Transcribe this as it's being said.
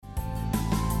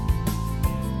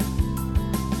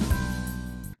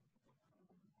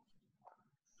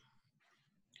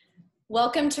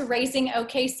Welcome to Raising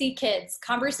OKC Kids,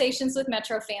 Conversations with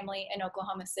MetroFamily in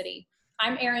Oklahoma City.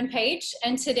 I'm Erin Page,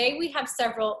 and today we have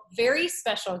several very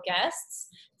special guests,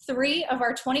 three of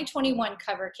our 2021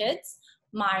 Cover Kids,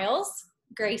 Miles,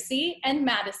 Gracie, and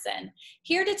Madison,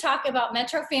 here to talk about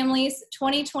MetroFamily's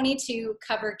 2022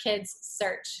 Cover Kids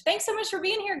search. Thanks so much for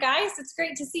being here, guys. It's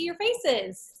great to see your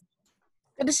faces.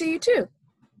 Good to see you too.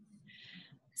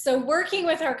 So working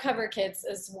with our Cover Kids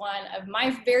is one of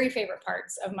my very favorite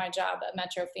parts of my job at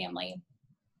Metro Family.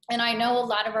 And I know a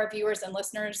lot of our viewers and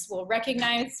listeners will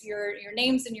recognize your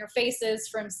names and your faces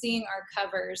from seeing our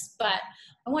covers, but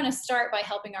I want to start by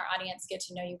helping our audience get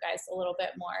to know you guys a little bit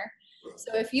more.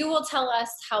 So if you will tell us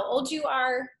how old you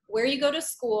are, where you go to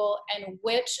school, and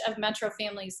which of Metro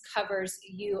Family's covers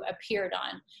you appeared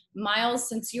on. Miles,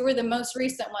 since you were the most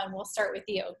recent one, we'll start with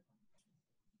you.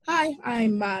 Hi,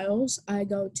 I'm Miles. I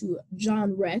go to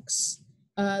John Rex,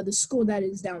 the school that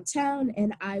is downtown,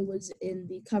 and I was in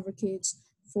the Cover Kids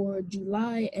for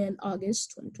July and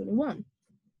August 2021.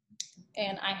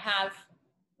 And I have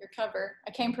your cover. I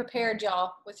came prepared,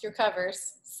 y'all, with your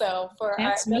covers. So for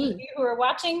those of you who are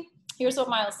watching, here's what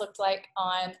Miles looked like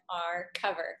on our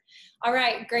cover. All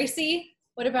right, Gracie,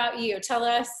 what about you? Tell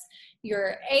us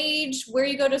your age, where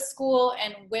you go to school,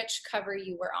 and which cover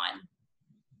you were on.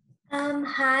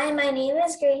 Hi, my name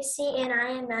is Gracie and I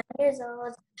am 9 years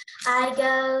old. I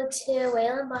go to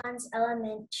Wayland Bonds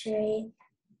Elementary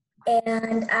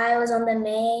and I was on the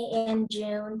May and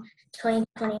June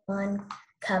 2021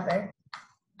 cover.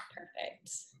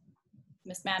 Perfect.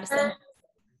 Miss Madison?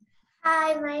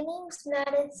 Hi, my name's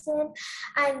Madison.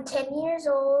 I'm 10 years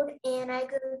old and I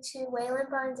go to Wayland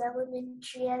Bonds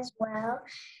Elementary as well.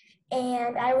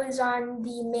 And I was on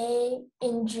the May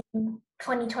and June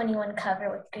 2021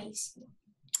 cover with Gracie.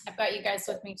 I've got you guys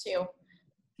with me too.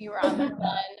 You were on the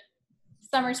fun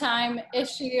summertime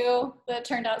issue that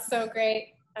turned out so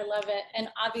great. I love it. And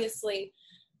obviously,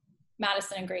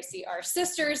 Madison and Gracie are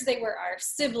sisters. They were our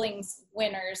siblings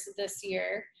winners this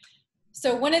year.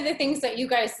 So one of the things that you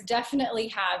guys definitely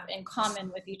have in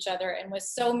common with each other and with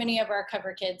so many of our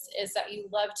Cover Kids is that you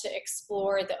love to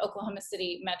explore the Oklahoma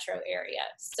City metro area.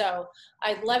 So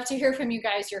I'd love to hear from you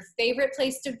guys your favorite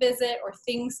place to visit or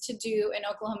things to do in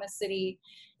Oklahoma City.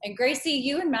 And Gracie,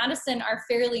 you and Madison are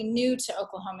fairly new to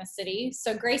Oklahoma City.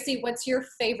 So Gracie, what's your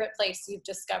favorite place you've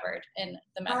discovered in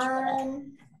the metro?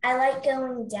 I like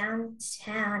going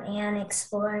downtown and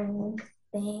exploring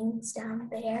things down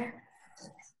there.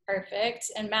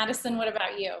 Perfect. And Madison, what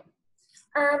about you?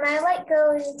 I like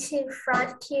going to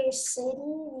Frontier City,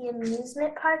 the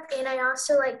amusement park, and I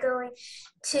also like going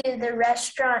to the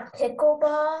restaurant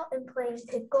Pickleball and playing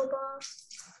pickleball.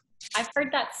 I've heard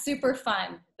that's super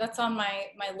fun. That's on my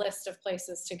list of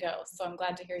places to go, so I'm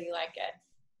glad to hear you like it.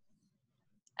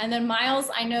 And then Miles,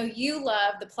 I know you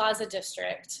love the Plaza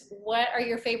District. What are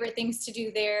your favorite things to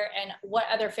do there, and what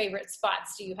other favorite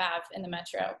spots do you have in the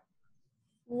metro?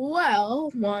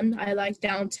 Well, one, I like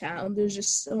downtown. There's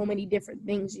just so many different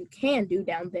things you can do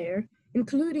down there,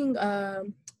 including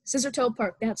Scissortail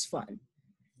Park. That's fun.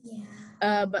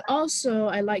 Yeah. But also,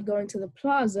 I like going to the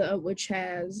Plaza, which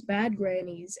has Bad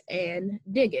Granny's and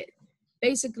Dig It.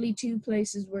 Basically, two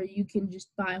places where you can just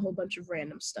buy a whole bunch of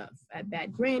random stuff. At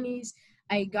Bad Granny's,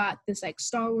 I got this like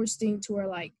Star Wars thing to where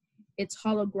like it's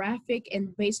holographic,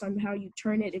 and based on how you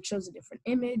turn it, it shows a different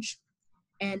image.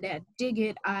 And at Dig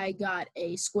It, I got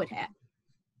a squid hat.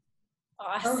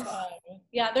 Awesome.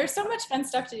 Yeah, there's so much fun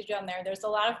stuff to do down there. There's a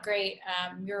lot of great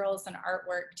murals and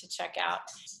artwork to check out.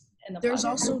 There's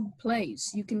also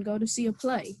plays. You can go to see a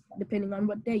play, depending on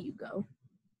what day you go.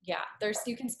 Yeah,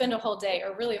 you can spend a whole day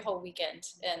or really a whole weekend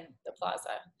in the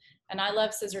Plaza. And I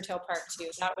love Scissortail Park too.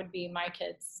 That would be my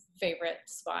kids' favorite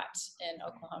spot in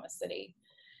Oklahoma City.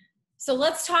 So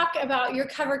let's talk about your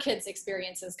Cover Kids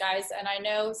experiences, guys. And I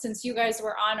know since you guys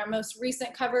were on our most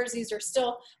recent covers, these are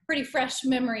still pretty fresh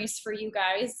memories for you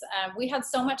guys. We had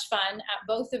so much fun at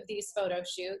both of these photo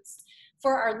shoots.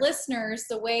 For our listeners,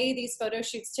 the way these photo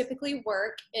shoots typically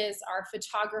work is our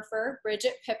photographer,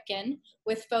 Bridget Pipkin,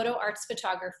 with Photo Arts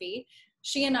Photography.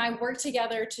 She and I work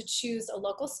together to choose a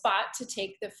local spot to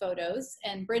take the photos,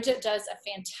 and Bridget does a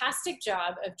fantastic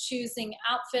job of choosing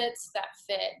outfits that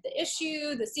fit the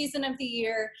issue, the season of the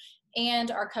year,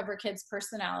 and our Cover Kids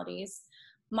personalities.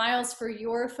 Miles, for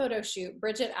your photo shoot,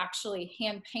 Bridget actually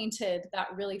hand-painted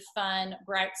that really fun,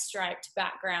 bright striped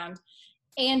background,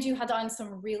 and you had on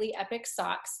some really epic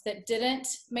socks that didn't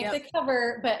make the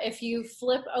cover, but if you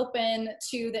flip open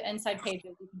to the inside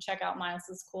pages, you can check out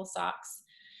Miles's cool socks.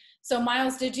 So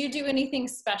Miles, did you do anything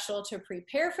special to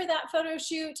prepare for that photo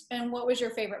shoot? And what was your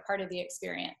favorite part of the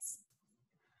experience?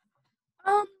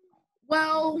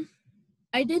 Well,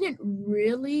 I didn't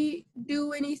really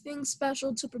do anything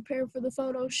special to prepare for the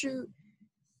photo shoot.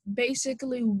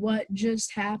 Basically, what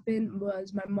just happened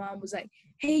was my mom was like,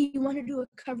 "Hey, you want to do a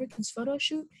Cover Kids photo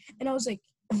shoot?" And I was like,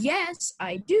 "Yes,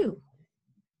 I do."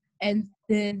 And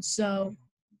then, so,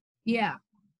 yeah.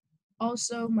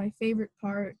 Also, my favorite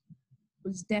part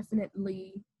was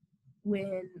definitely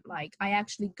when, like, I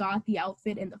actually got the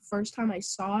outfit, and the first time I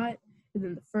saw it, and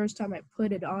then the first time I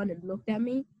put it on and looked at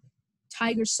me,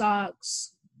 tiger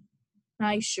socks,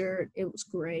 nice shirt, it was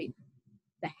great.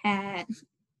 The hat.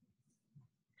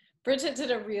 Bridget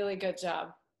did a really good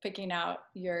job picking out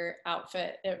your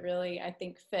outfit. It really, I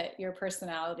think, fit your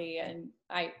personality, and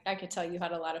I could tell you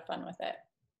had a lot of fun with it.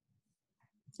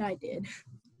 I did.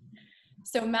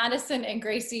 So Madison and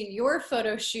Gracie, your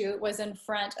photo shoot was in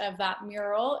front of that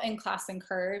mural in Class and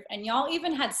Curve, and y'all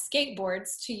even had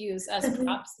skateboards to use as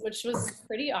props, which was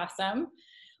pretty awesome.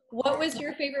 What was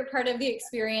your favorite part of the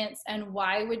experience, and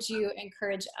why would you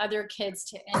encourage other kids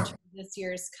to enter this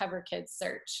year's Cover Kids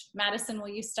search? Madison, will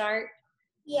you start?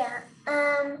 Yeah.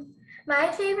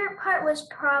 My favorite part was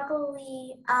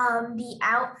probably the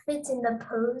outfits and the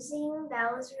posing.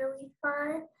 That was really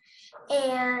fun.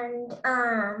 And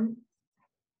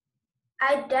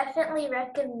I definitely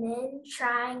recommend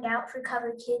trying out for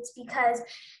Cover Kids because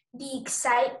the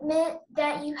excitement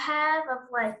that you have of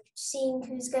like seeing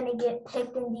who's gonna get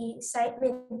picked and the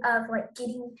excitement of like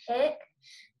getting picked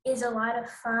is a lot of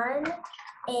fun.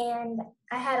 And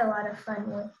I had a lot of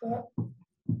fun with it.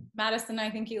 Madison, I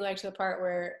think you liked the part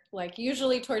where, like,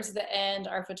 usually towards the end,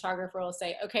 our photographer will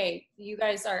say, okay, you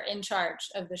guys are in charge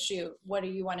of the shoot. What do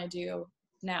you want to do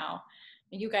now?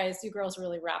 And you girls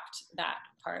really wrapped that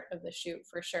part of the shoot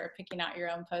for sure, picking out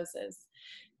your own poses.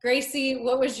 Gracie,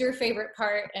 what was your favorite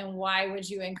part, and why would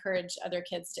you encourage other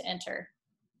kids to enter?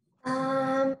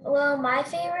 Well, my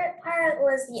favorite part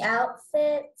was the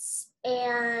outfits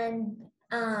and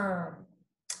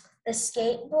the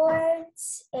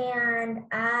skateboards, and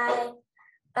I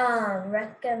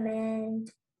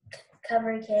recommend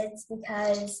Cover Kids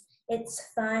because it's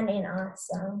fun and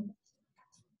awesome.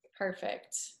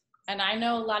 Perfect. And I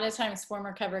know a lot of times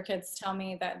former Cover Kids tell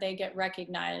me that they get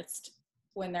recognized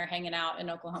when they're hanging out in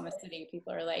Oklahoma City.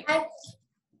 People are like, I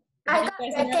got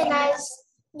recognized.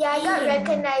 Yeah, I got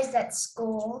recognized at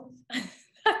school.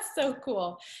 That's so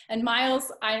cool. And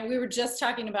Miles, we were just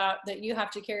talking about that you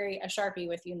have to carry a Sharpie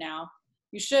with you now.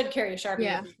 You should carry a Sharpie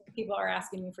Yeah. with you. People are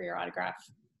asking you for your autograph.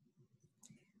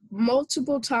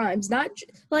 Multiple times. Not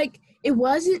like it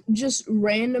wasn't just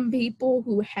random people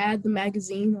who had the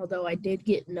magazine, although I did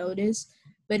get noticed,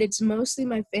 but it's mostly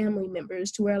my family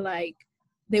members to where like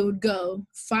they would go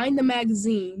find the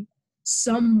magazine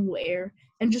somewhere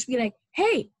and just be like,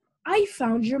 "Hey, I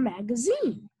found your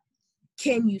magazine.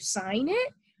 Can you sign it?"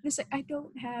 And it's like, I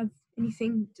don't have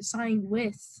anything to sign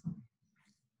with.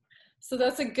 So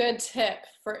that's a good tip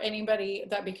for anybody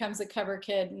that becomes a Cover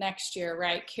Kid next year,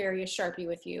 right? Carry a Sharpie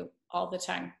with you all the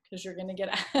time because you're going to get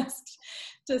asked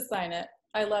to sign it.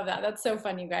 I love that. That's so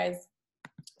fun, you guys.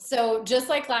 So just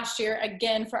like last year,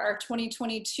 again, for our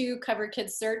 2022 Cover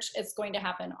Kids search, it's going to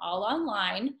happen all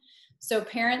online. So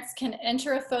parents can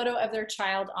enter a photo of their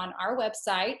child on our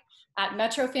website at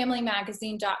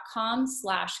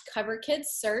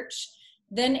metrofamilymagazine.com/coverkidssearch,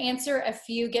 then answer a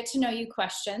few get to know you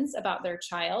questions about their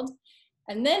child.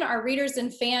 And then our readers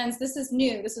and fans, this is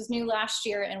new last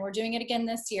year, and we're doing it again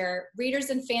this year. Readers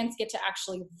and fans get to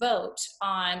actually vote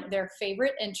on their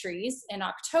favorite entries in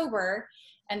October,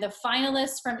 and the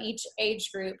finalists from each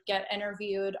age group get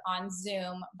interviewed on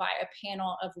Zoom by a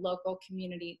panel of local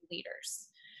community leaders.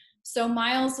 So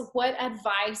Miles, what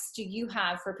advice do you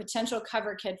have for potential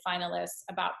Cover Kid finalists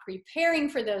about preparing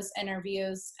for those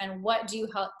interviews, and what do you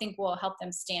think will help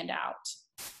them stand out?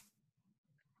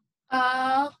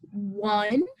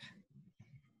 One,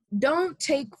 don't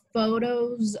take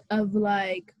photos of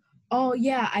like, oh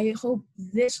yeah, I hope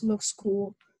this looks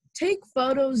cool. Take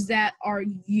photos that are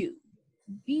you.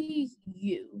 Be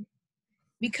you.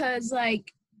 Because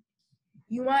like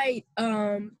you might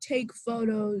take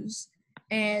photos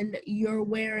and you're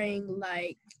wearing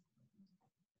like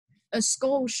a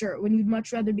skull shirt when you'd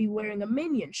much rather be wearing a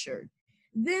Minion shirt.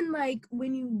 Then like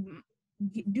when you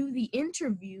do the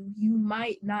interview, you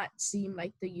might not seem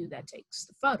like the you that takes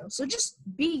the photo. So just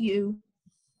be you.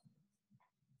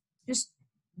 Just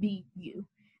be you.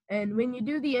 And when you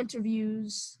do the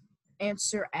interviews,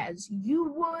 answer as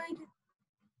you would.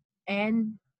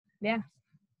 And yeah,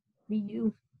 be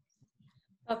you.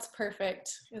 That's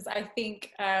perfect, because I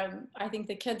think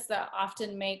the kids that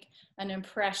often make an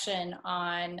impression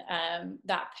on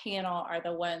that panel are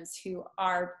the ones who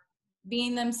are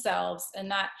being themselves,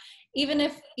 and that even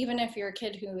if you're a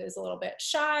kid who is a little bit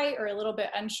shy or a little bit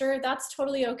unsure, that's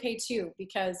totally okay too,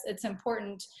 because it's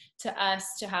important to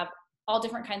us to have all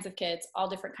different kinds of kids, all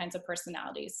different kinds of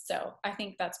personalities. So I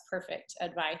think that's perfect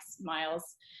advice,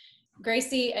 Miles.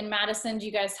 Gracie and Madison, do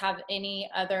you guys have any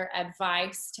other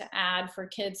advice to add for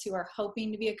kids who are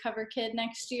hoping to be a cover kid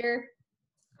next year?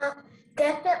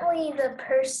 Definitely the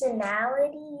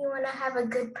personality. You want to have a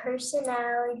good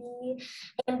personality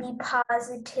and be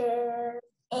positive.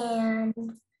 And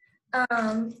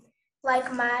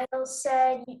like Miles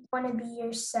said, you want to be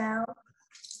yourself.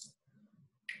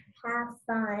 Have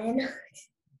fun.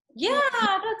 Yeah,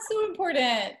 that's so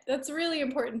important. That's really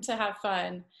important to have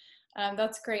fun.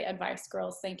 That's great advice,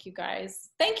 girls. Thank you, guys.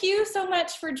 Thank you so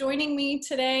much for joining me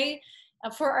today.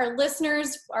 For our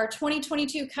listeners, our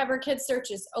 2022 Cover Kids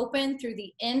search is open through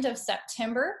the end of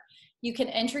September. You can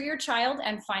enter your child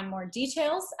and find more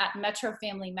details at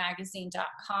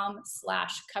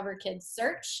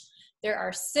metrofamilymagazine.com/coverkidssearch. There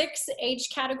are 6 age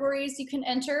categories you can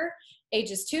enter: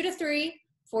 ages 2 to 3,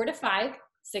 4 to 5,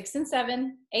 6 and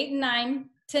 7, 8 and 9,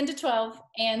 10 to 12,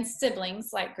 and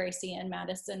siblings like Gracie and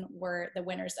Madison were the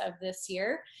winners of this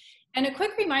year. And a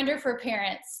quick reminder for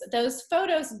parents, those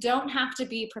photos don't have to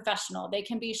be professional. They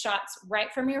can be shots right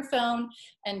from your phone.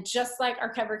 And just like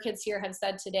our Cover Kids here have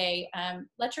said today,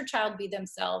 let your child be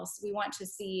themselves. We want to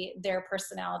see their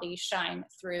personality shine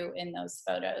through in those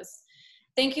photos.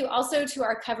 Thank you also to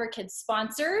our Cover Kids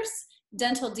sponsors,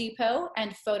 Dental Depot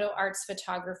and Photo Arts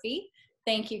Photography.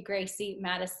 Thank you, Gracie,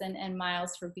 Madison, and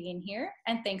Miles for being here.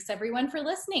 And thanks everyone for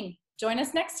listening. Join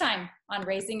us next time on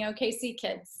Raising OKC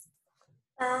Kids.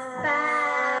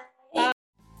 Bye.